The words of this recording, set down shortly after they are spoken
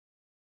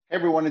Hey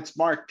everyone, it's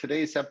Mark.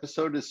 Today's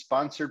episode is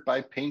sponsored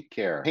by Paint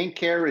Care. Paint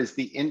Care is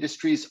the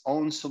industry's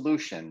own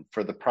solution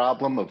for the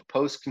problem of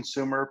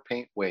post-consumer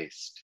paint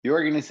waste. The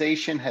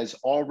organization has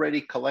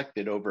already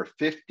collected over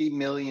 50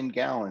 million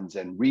gallons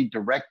and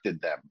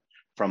redirected them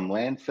from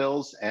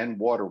landfills and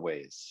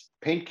waterways.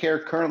 Paint Care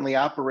currently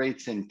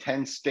operates in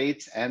 10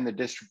 states and the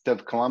District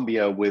of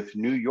Columbia, with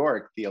New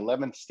York, the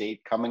 11th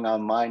state, coming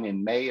online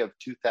in May of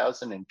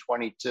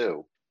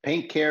 2022.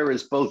 Paint Care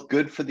is both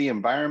good for the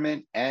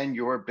environment and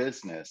your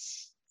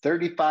business.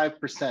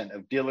 35%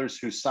 of dealers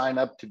who sign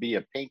up to be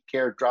a Paint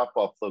Care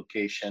drop-off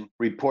location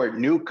report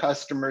new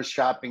customers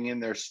shopping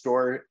in their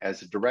store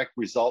as a direct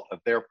result of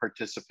their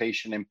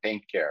participation in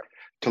Paint Care.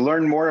 To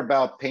learn more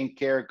about Paint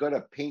Care, go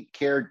to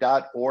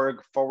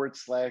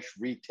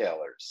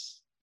paintcare.org/retailers.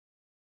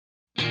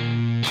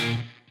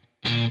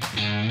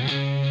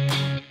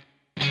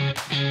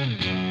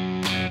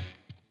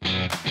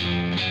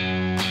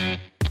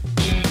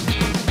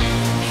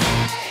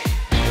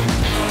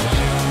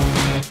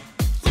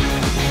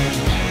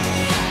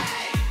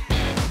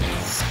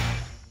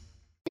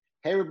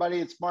 Hey everybody,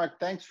 it's Mark.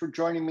 Thanks for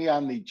joining me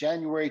on the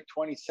January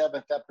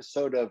 27th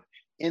episode of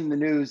In the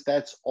News.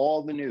 That's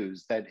all the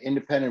news that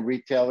independent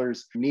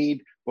retailers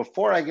need.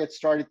 Before I get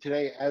started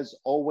today, as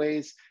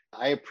always,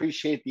 I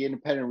appreciate the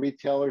independent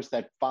retailers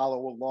that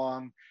follow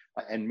along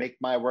and make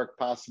my work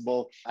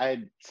possible. I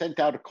had sent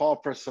out a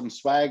call for some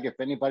swag. If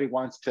anybody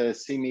wants to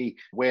see me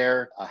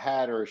wear a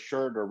hat or a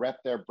shirt or rep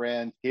their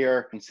brand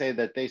here and say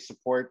that they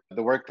support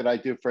the work that I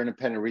do for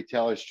independent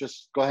retailers,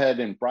 just go ahead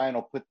and Brian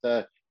will put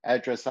the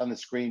address on the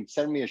screen.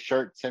 Send me a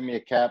shirt, send me a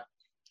cap,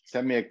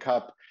 send me a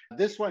cup.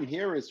 This one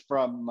here is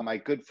from my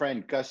good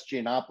friend Gus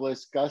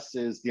Giannopoulos. Gus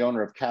is the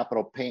owner of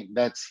Capital Paint.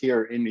 That's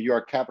here in New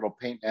York, Capital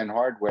Paint and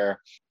Hardware.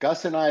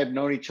 Gus and I have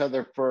known each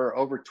other for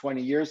over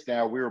 20 years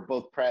now. We were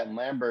both Pratt &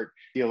 Lambert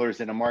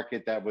dealers in a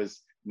market that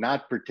was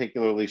not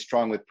particularly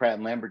strong with Pratt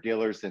 & Lambert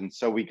dealers, and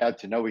so we got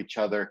to know each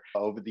other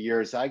over the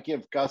years. I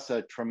give Gus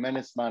a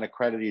tremendous amount of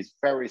credit. He's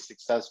very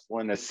successful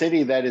in a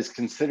city that is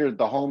considered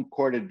the home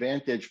court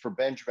advantage for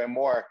Benjamin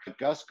Moore.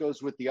 Gus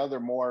goes with the other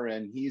Moore,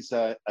 and he's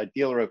a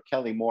dealer of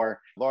Kelly Moore,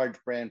 large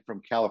brand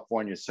from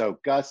California. So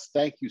Gus,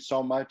 thank you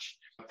so much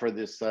for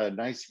this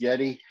nice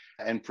Yeti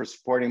and for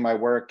supporting my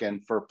work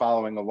and for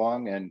following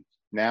along. And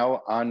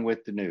now on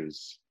with the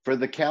news. For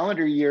the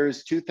calendar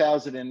years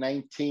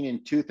 2019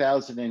 and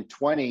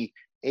 2020,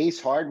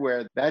 Ace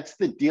Hardware, that's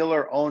the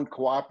dealer-owned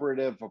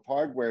cooperative of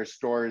hardware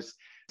stores,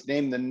 is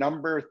named the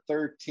number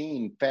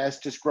 13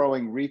 fastest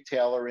growing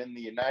retailer in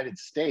the United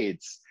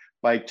States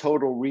by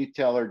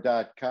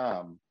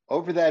TotalRetailer.com.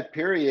 Over that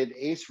period,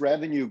 Ace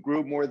revenue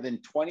grew more than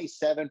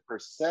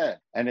 27%,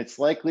 and it's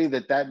likely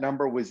that that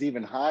number was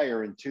even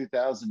higher in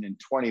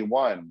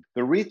 2021.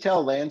 The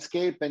retail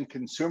landscape and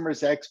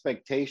consumers'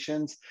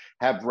 expectations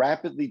have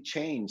rapidly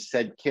changed,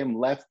 said Kim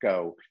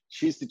Lefko.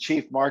 She's the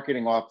Chief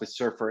Marketing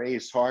Officer for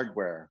Ace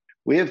Hardware.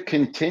 We have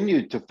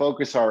continued to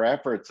focus our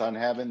efforts on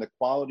having the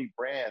quality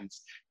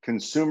brands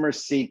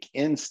consumers seek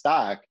in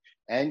stock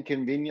and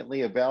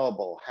conveniently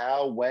available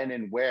how, when,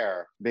 and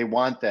where they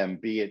want them,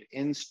 be it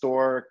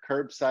in-store,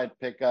 curbside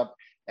pickup,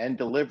 and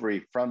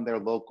delivery from their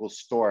local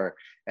store.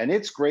 And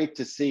it's great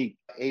to see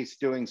Ace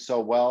doing so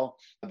well.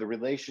 The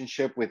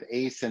relationship with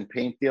Ace and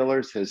paint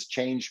dealers has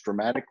changed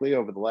dramatically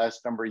over the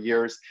last number of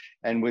years.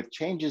 And with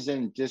changes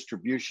in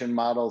distribution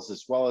models,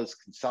 as well as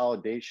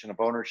consolidation of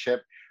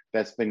ownership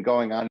that's been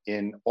going on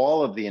in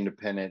all of the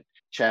independent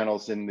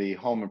channels in the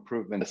home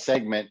improvement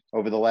segment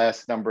over the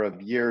last number of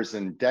years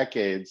and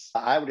decades,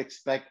 I would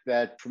expect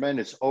that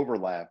tremendous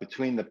overlap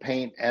between the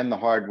paint and the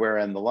hardware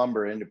and the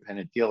lumber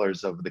independent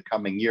dealers over the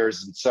coming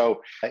years. And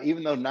so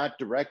even though not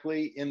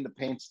directly in the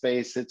paint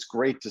space, it's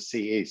great to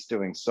see Ace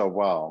doing so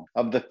well.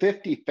 Of the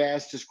 50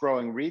 fastest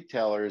growing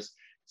retailers,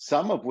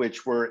 some of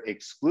which were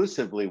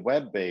exclusively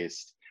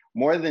web-based,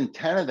 more than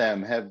 10 of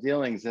them have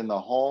dealings in the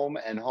home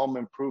and home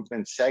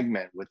improvement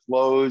segment, with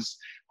Lowe's,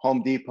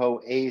 Home Depot,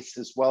 Ace,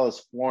 as well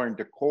as Floor &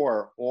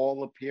 Decor,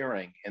 all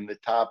appearing in the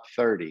top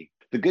 30.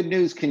 The good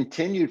news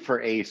continued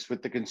for Ace,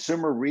 with the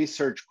consumer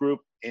research group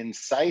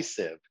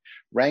Incisive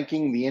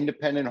ranking the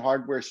independent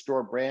hardware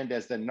store brand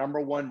as the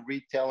 #1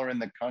 retailer in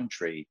the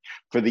country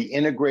for the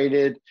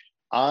integrated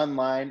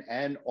online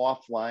and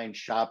offline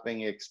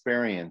shopping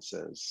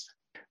experiences.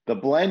 The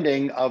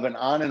blending of an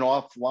on and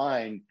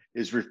offline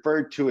is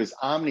referred to as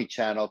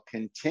omnichannel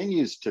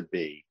continues to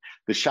be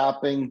the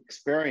shopping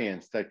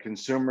experience that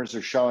consumers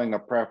are showing a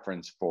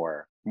preference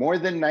for. More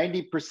than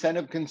 90%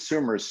 of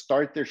consumers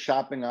start their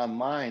shopping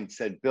online,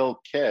 said Bill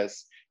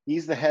Kiss.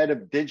 He's the head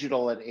of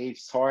digital at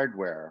Ace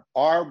Hardware.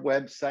 Our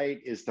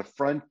website is the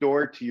front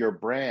door to your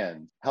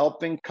brand,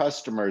 helping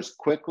customers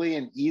quickly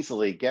and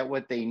easily get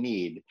what they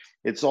need.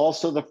 It's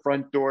also the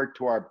front door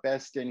to our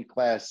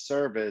best-in-class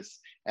service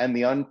and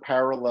the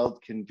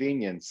unparalleled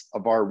convenience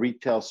of our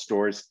retail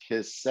stores,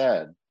 Kiss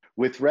said.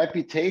 With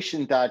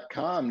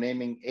Reputation.com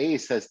naming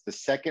Ace as the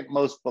second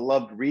most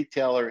beloved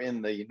retailer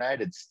in the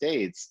United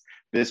States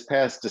this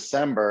past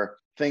December,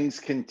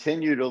 things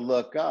continue to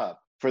look up.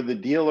 for the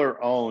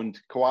dealer-owned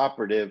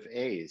cooperative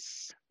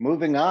ACE.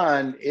 Moving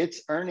on,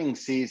 it's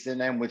earnings season,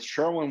 and with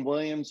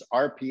Sherwin-Williams,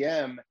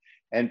 RPM,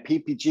 and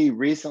PPG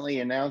recently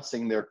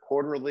announcing their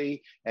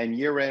quarterly and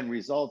year-end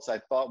results, I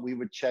thought we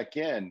would check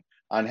in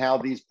on how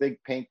these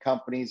big paint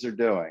companies are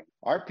doing.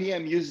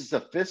 RPM uses a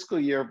fiscal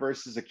year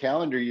versus a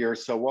calendar year,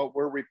 so what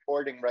we're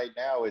reporting right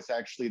now is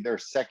actually their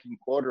second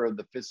quarter of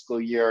the fiscal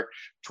year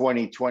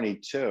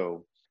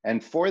 2022.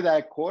 And for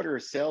that quarter,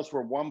 sales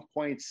were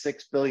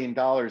 $1.6 billion.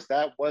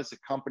 That was a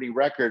company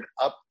record,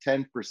 up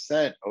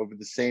 10% over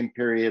the same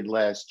period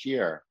last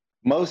year.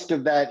 Most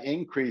of that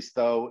increase,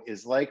 though,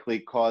 is likely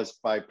caused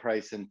by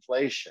price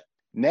inflation.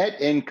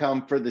 Net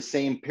income for the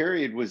same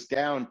period was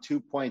down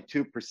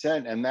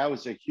 2.2%, and that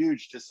was a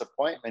huge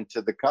disappointment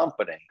to the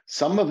company.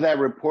 Some of that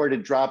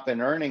reported drop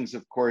in earnings,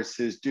 of course,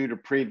 is due to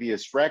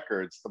previous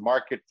records. The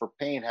market for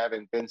paint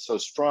having been so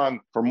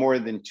strong for more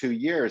than 2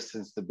 years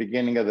since the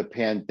beginning of the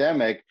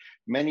pandemic,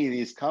 many of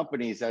these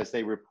companies, as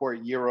they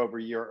report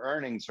year-over-year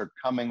earnings, are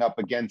coming up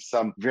against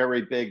some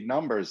very big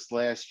numbers.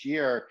 Last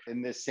year,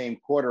 in this same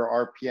quarter,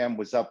 RPM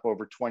was up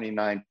over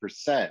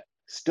 29%.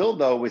 Still,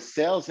 though, with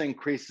sales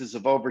increases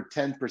of over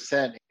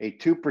 10%, a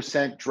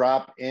 2%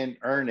 drop in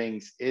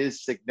earnings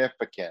is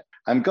significant.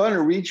 I'm going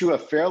to read you a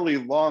fairly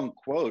long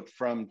quote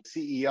from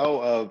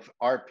CEO of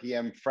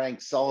RPM,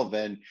 Frank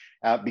Sullivan,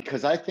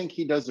 because I think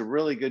he does a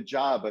really good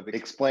job of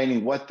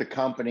explaining what the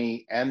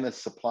company and the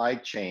supply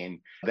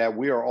chain that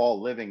we are all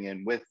living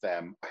in with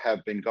them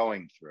have been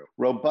going through.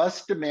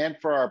 Robust demand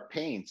for our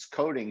paints,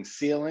 coatings,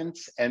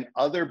 sealants, and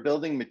other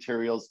building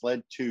materials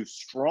led to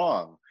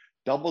strong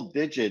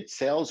double-digit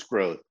sales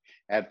growth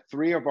at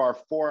 3 of our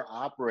 4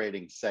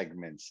 operating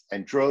segments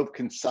and drove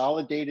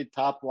consolidated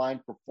top-line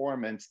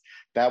performance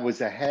that was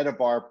ahead of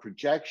our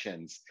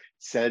projections,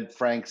 said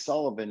Frank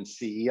Sullivan,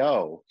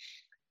 CEO.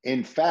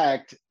 In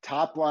fact,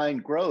 top-line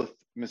growth,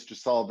 Mr.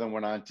 Sullivan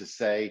went on to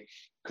say,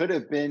 could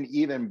have been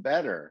even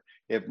better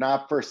if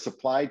not for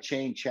supply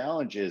chain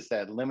challenges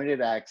that limited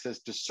access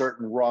to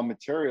certain raw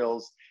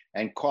materials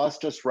and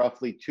cost us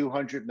roughly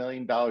 $200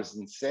 million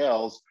in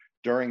sales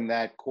during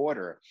that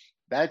quarter.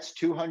 That's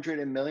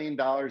 $200 million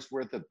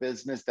worth of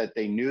business that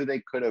they knew they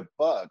could have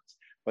booked,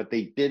 but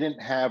they didn't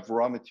have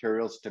raw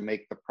materials to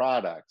make the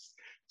products.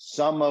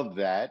 Some of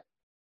that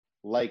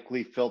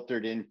likely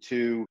filtered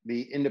into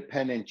the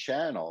independent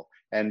channel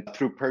and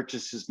through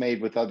purchases made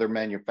with other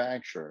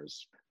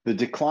manufacturers. The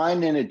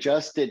decline in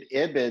adjusted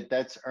EBIT,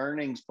 that's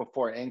earnings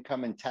before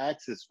income and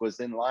taxes, was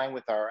in line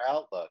with our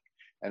outlook.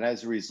 And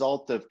as a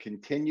result of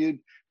continued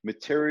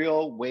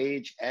material,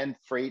 wage, and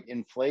freight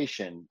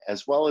inflation,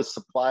 as well as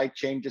supply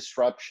chain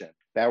disruption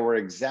that were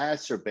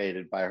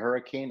exacerbated by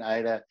Hurricane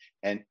Ida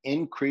and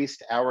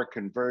increased our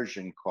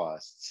conversion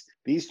costs.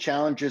 These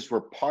challenges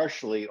were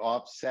partially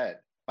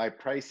offset by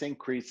price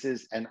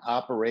increases and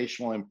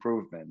operational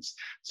improvements.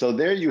 So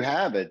there you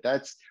have it.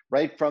 That's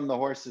right from the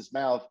horse's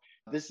mouth.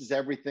 This is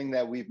everything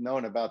that we've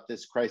known about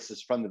this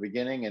crisis from the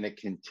beginning, and it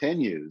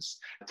continues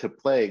to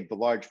plague the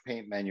large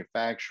paint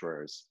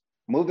manufacturers.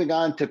 Moving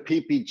on to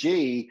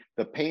PPG,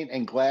 the paint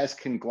and glass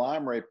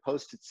conglomerate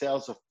posted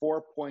sales of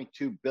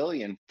 $4.2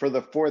 billion for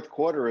the fourth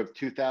quarter of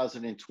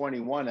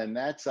 2021, and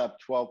that's up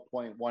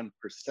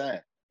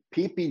 12.1%.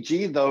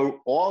 PPG,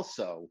 though,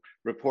 also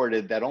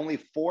reported that only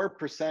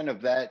 4%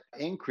 of that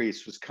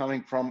increase was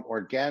coming from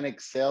organic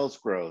sales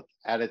growth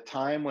at a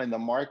time when the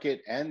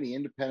market and the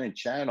independent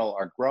channel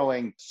are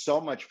growing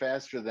so much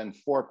faster than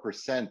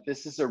 4%.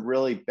 This is a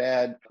really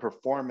bad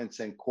performance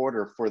and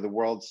quarter for the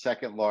world's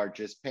second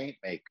largest paint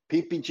maker.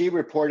 PPG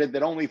reported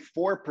that only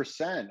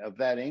 4% of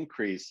that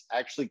increase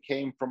actually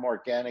came from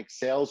organic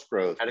sales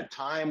growth at a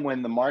time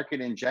when the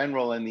market in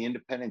general and the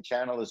independent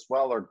channel as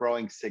well are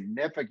growing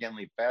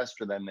significantly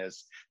faster than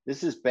this.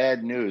 This is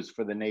bad news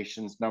for the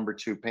nation's number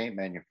 2 paint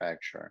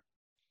manufacturer.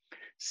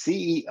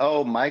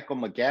 CEO Michael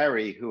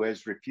McGarry, who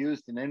has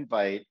refused an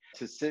invite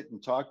to sit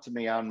and talk to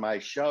me on my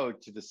show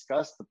to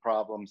discuss the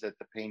problems at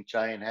the paint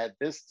giant, had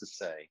this to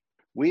say: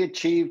 "We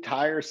achieved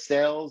higher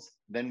sales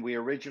than we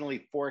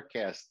originally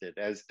forecasted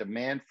as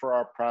demand for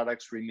our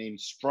products remained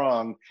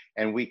strong,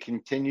 and we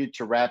continued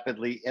to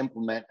rapidly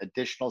implement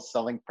additional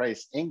selling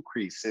price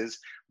increases,"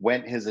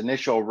 went his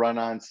initial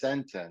run-on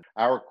sentence.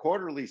 "Our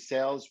quarterly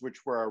sales,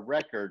 which were a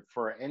record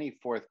for any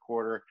fourth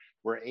quarter,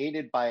 were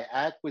aided by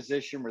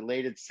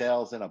acquisition-related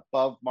sales and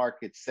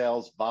above-market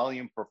sales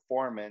volume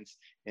performance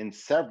in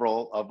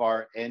several of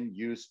our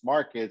end-use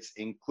markets,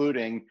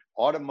 including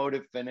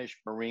automotive finish,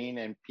 marine,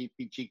 and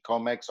PPG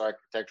Comex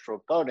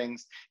architectural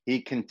coatings,"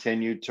 he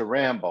continued to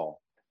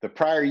ramble. The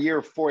prior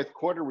year fourth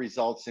quarter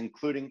results,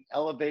 including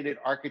elevated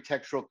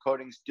architectural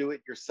coatings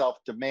do-it-yourself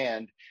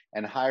demand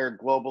and higher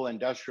global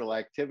industrial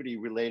activity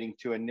relating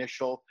to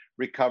initial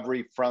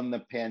recovery from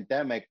the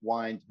pandemic,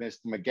 whined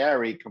Mr.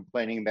 McGarry,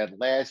 complaining that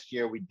last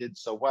year we did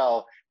so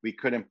well, we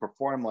couldn't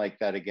perform like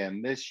that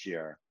again this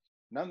year.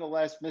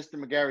 Nonetheless, Mr.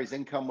 McGarry's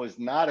income was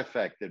not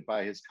affected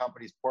by his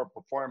company's poor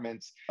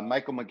performance.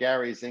 Michael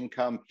McGarry's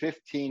income,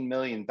 $15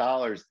 million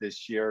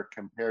this year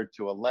compared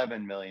to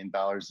 $11 million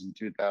in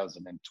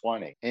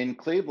 2020. In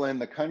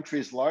Cleveland, the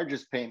country's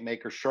largest paint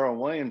maker,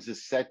 Sherwin-Williams,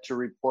 is set to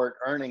report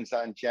earnings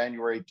on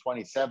January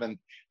 27th.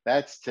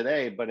 That's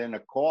today, but in a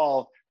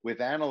call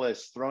with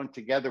analysts thrown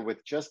together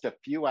with just a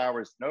few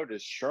hours'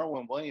 notice,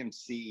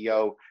 Sherwin-Williams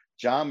CEO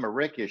John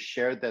Morikis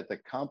shared that the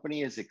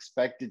company is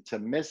expected to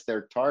miss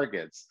their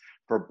targets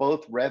for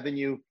both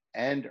revenue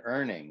and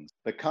earnings.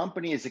 The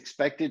company is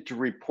expected to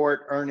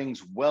report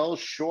earnings well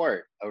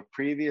short of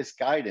previous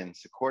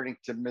guidance, according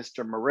to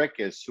Mr.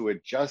 Morikis, who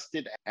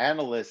adjusted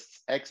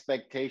analysts'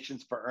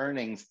 expectations for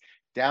earnings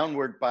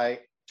downward by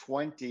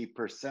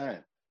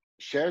 20%.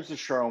 Shares of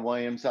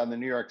Sherwin-Williams on the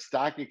New York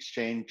Stock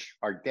Exchange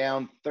are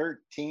down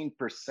 13%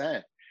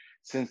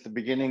 since the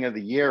beginning of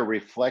the year,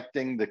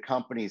 reflecting the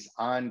company's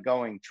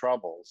ongoing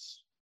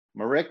troubles.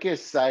 Morikis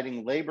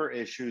citing labor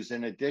issues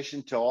in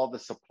addition to all the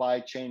supply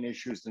chain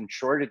issues and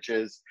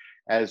shortages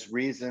as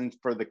reasons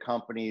for the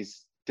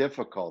company's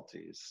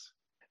difficulties.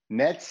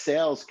 Net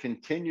sales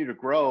continue to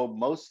grow,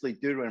 mostly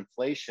due to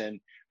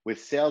inflation,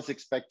 with sales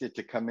expected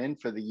to come in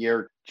for the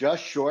year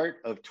just short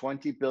of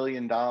 $20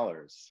 billion.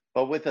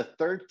 But with a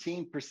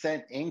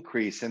 13%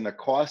 increase in the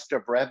cost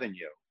of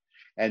revenue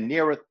and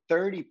near a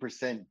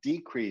 30%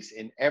 decrease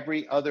in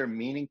every other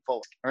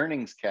meaningful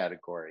earnings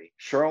category,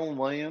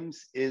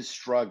 Sherwin-Williams is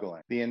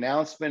struggling. The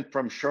announcement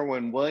from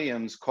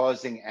Sherwin-Williams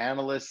causing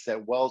analysts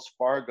at Wells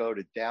Fargo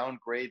to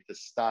downgrade the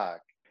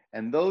stock.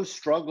 And those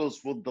struggles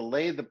will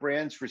delay the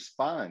brand's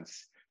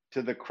response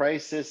to the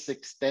crisis,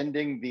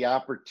 extending the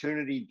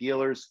opportunity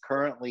dealers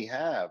currently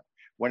have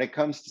when it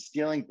comes to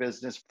stealing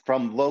business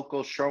from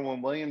local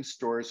Sherwin-Williams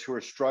stores who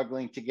are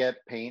struggling to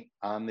get paint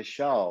on the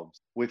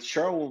shelves. With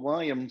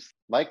Sherwin-Williams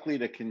likely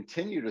to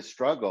continue to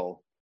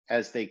struggle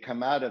as they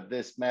come out of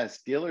this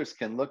mess, dealers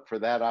can look for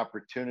that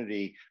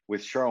opportunity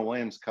with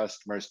Sherwin-Williams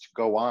customers to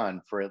go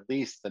on for at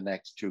least the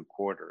next 2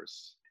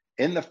 quarters.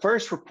 In the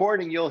first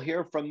reporting, you'll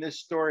hear from this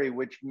story,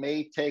 which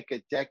may take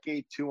a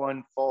decade to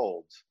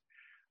unfold.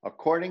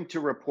 According to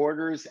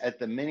reporters at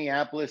the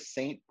Minneapolis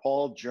St.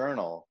 Paul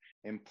Journal,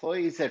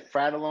 employees at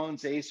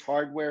Frattallone's Ace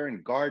Hardware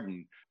and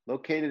Garden,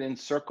 located in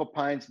Circle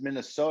Pines,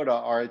 Minnesota,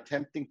 are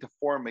attempting to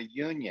form a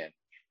union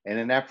in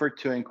an effort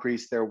to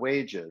increase their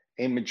wages.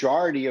 A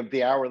majority of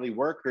the hourly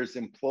workers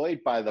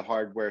employed by the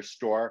hardware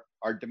store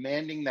are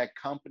demanding that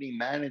company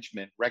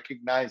management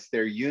recognize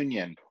their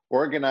union,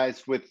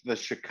 organized with the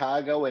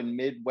Chicago and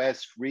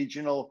Midwest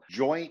Regional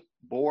Joint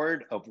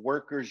Board of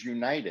Workers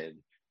United,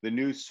 the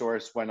news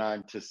source went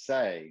on to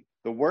say.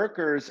 The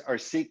workers are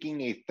seeking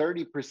a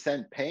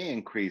 30% pay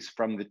increase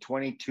from the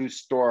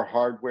 22-store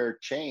hardware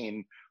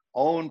chain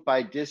owned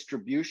by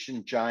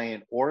distribution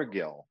giant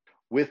Orgill.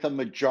 With a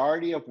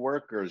majority of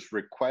workers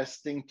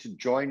requesting to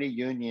join a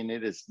union,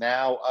 it is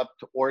now up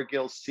to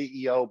Orgill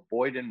CEO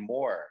Boyden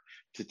Moore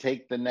to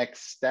take the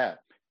next step.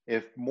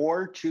 If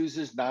Moore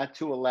chooses not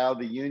to allow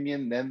the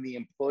union, then the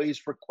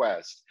employee's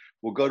request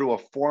will go to a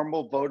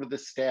formal vote of the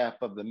staff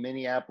of the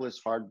Minneapolis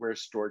hardware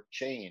store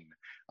chain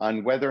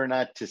on whether or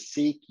not to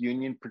seek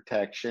union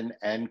protection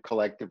and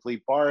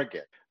collectively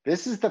bargain.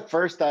 This is the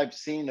first I've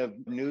seen of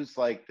news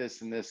like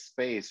this in this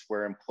space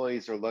where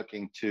employees are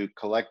looking to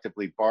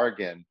collectively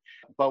bargain.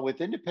 But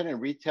with independent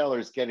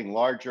retailers getting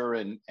larger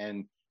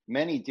and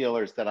many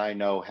dealers that I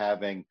know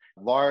having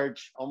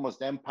large,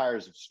 almost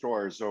empires of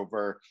stores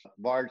over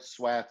large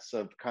swaths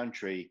of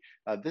country,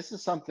 this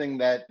is something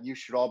that you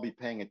should all be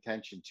paying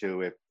attention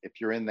to if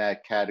you're in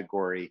that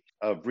category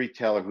of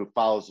retailer who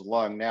follows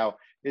along. Now,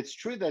 it's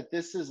true that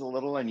this is a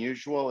little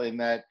unusual in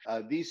that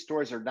these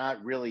stores are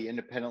not really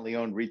independently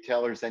owned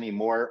retailers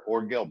anymore.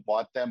 Orgill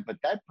bought them, but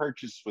that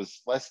purchase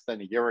was less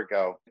than a year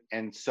ago.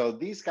 And so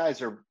these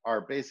guys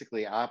are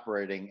basically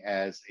operating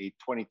as a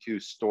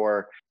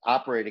 22-store,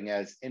 operating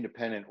as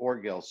independent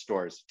Orgill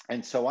stores.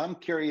 And so I'm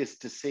curious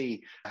to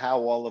see how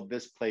all of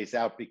this plays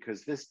out,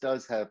 because this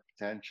does have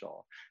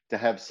potential to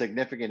have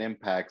significant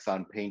impacts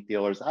on paint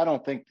dealers. I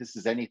don't think this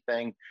is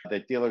anything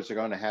that dealers are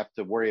going to have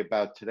to worry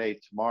about today,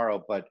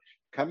 tomorrow, but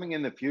coming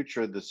in the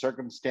future, the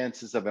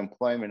circumstances of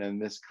employment in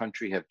this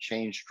country have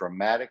changed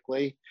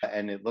dramatically,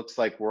 and it looks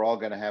like we're all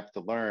going to have to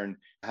learn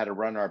how to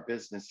run our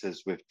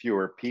businesses with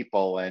fewer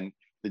people, and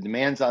the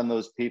demands on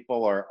those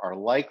people are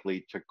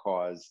likely to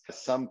cause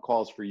some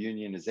calls for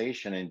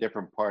unionization in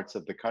different parts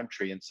of the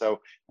country. And so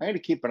I'm going to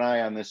keep an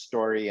eye on this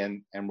story,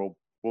 and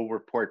we'll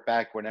report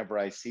back whenever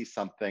I see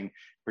something,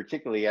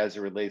 particularly as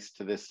it relates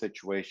to this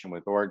situation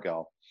with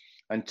Orgill.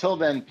 Until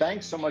then,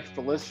 thanks so much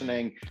for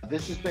listening.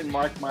 This has been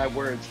Mark My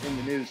Words in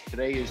the News.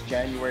 Today is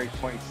January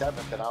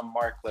 27th, and I'm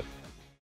Mark Lipman.